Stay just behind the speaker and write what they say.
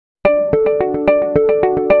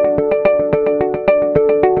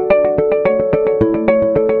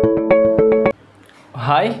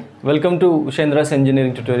Welcome to Ushendra's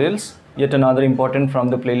engineering tutorials. Yet another important from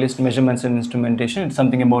the playlist measurements and instrumentation. It's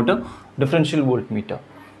something about a differential voltmeter.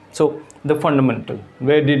 So the fundamental,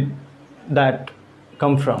 where did that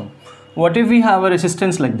come from? What if we have a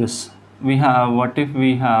resistance like this? What if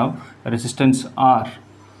we have a resistance R,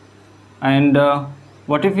 and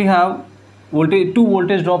what if we have two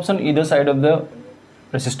voltage drops on either side of the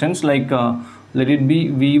resistance, like let it be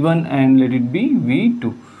V1 and let it be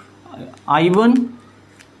V2. I1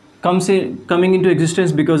 coming into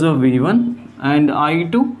existence because of V1 and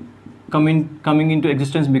I2 coming into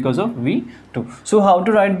existence because of V2. So how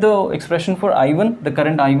to write the expression for I1? The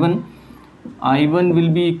current I1 will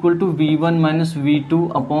be equal to V1 minus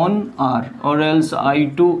V2 upon R, or else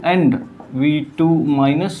I2 and V2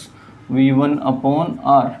 minus V1 upon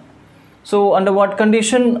R. So under what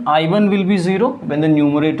condition I1 will be 0? When the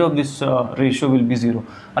numerator of this ratio will be 0.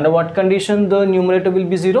 Under what condition the numerator will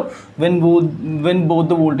be 0? When both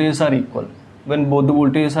the voltages are equal. When both the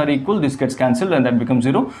voltages are equal, this gets cancelled and that becomes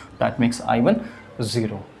 0. That makes I1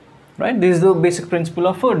 0. Right? This is the basic principle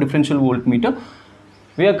of a differential voltmeter.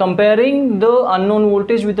 We are comparing the unknown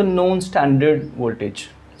voltage with a known standard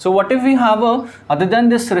voltage. So what if we have other than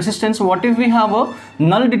this resistance, what if we have a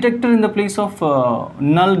null detector in the place of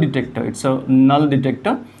null detector? It's a null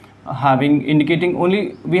detector indicating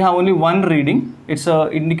only, we have only one reading. It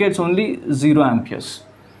indicates only 0 amperes.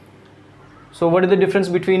 So what is the difference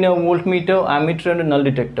between a voltmeter, ammeter and a null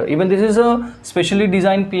detector? Even this is a specially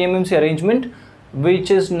designed PMMC arrangement which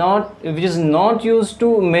is not used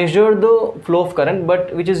to measure the flow of current,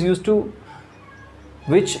 but which is used to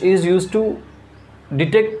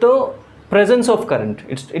detect the presence of current.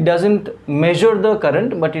 It doesn't measure the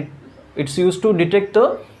current, but it's used to detect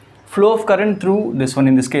the flow of current through this one,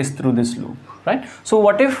 in this case through this loop, right? So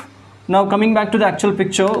what if, now coming back to the actual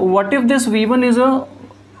picture, what if this V1 is a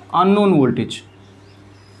unknown voltage?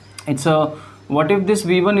 What if this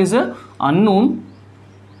V1 is a unknown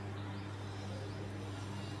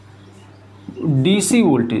DC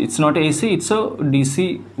voltage? It's not AC, it's a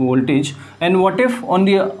DC voltage. And what if on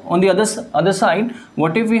the other side,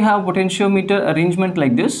 what if we have potentiometer arrangement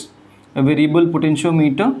like this, a variable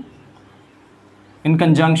potentiometer in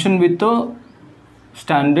conjunction with the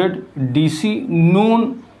standard DC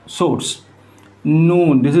known source?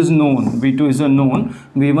 Known, this is known, V2 is a known,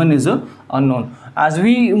 V1 is a unknown. As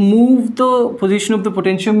we move the position of the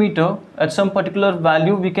potentiometer at some particular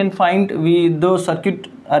value, we can find the circuit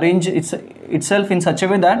arrange itself in such a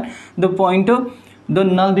way that the pointer, the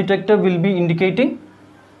null detector, will be indicating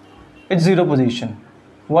its 0 position.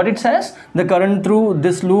 What it says? The current through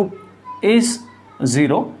this loop is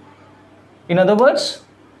 0. In other words,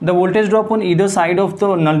 the voltage drop on either side of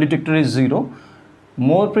the null detector is 0.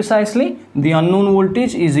 More precisely, the unknown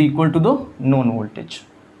voltage is equal to the known voltage.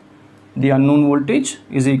 The unknown voltage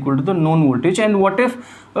is equal to the known voltage. And what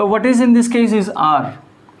is in this case is R.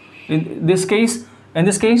 In this case,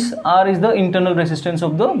 R is the internal resistance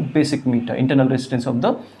of the basic meter, internal resistance of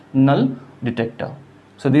the null detector.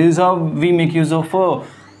 So this is how we make use of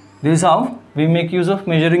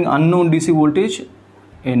measuring unknown DC voltage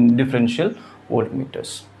in differential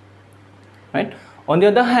voltmeters. Right? On the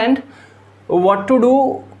other hand, what to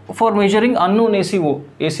do for measuring unknown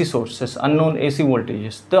AC sources, unknown AC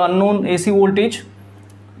voltages? The unknown AC voltage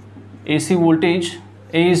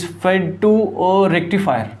is fed to a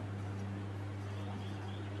rectifier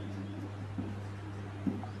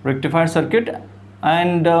circuit,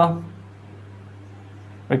 and from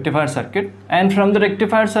the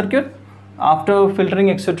rectifier circuit, after filtering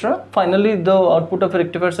etc., finally the output of a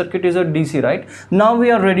rectifier circuit is a DC, right? Now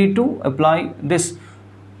we are ready to apply this.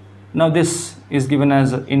 Now this is given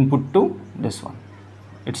as input to this one.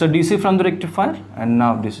 It's a DC from the rectifier, and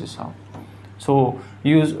now this is how. So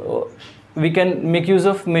we can make use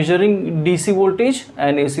of measuring DC voltage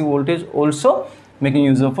and AC voltage, also making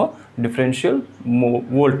use of a differential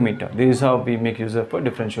voltmeter. This is how we make use of a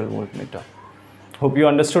differential voltmeter. Hope you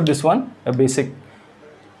understood this one, a basic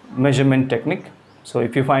measurement technique. So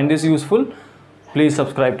if you find this useful, please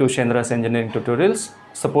subscribe to Ushendra's engineering tutorials.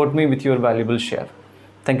 Support me with your valuable share.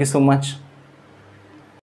 Thank you so much.